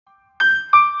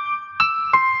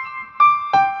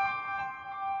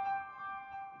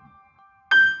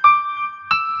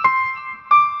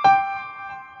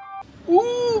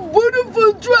Ooh,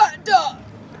 beautiful tractor.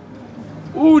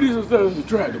 Ooh, this is a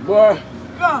tractor, boy.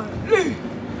 Golly.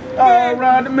 I'll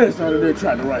ride the mess out of that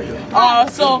tractor right here.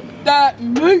 So that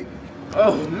me.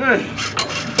 Oh, man.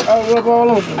 I'll rub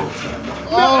all over it.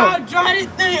 I'll drive this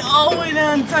thing all the way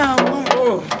downtown.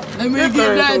 Let me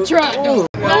get that tractor. Ooh,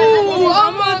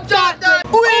 I'm on tractor.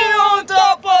 We on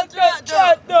top of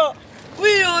tractor.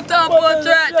 We on top of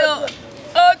tractor.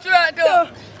 A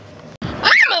tractor.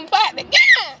 I'm a part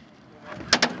again.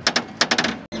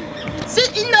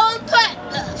 Sitting on the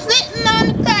tractor. Sitting on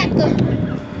the tractor.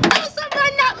 Oh,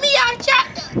 somebody knocked me out of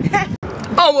tractor.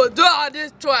 I'ma drive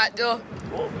this tractor.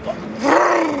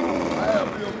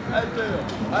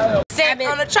 Sitting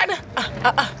on the tractor.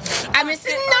 I've been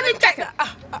sitting on the tractor.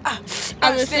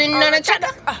 I've been sitting on the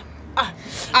tractor.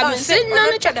 I've been sitting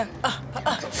on the tractor.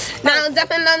 Now I'm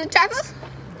jumping on the tractor.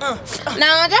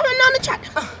 Now I'm jumping on the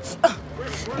tractor.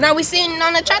 Now we sitting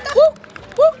on the tractor.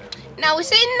 Now we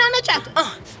sitting on the tractor.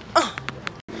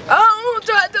 I want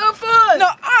tractor first. No,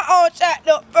 I on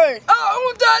tractor first. I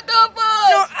want tractor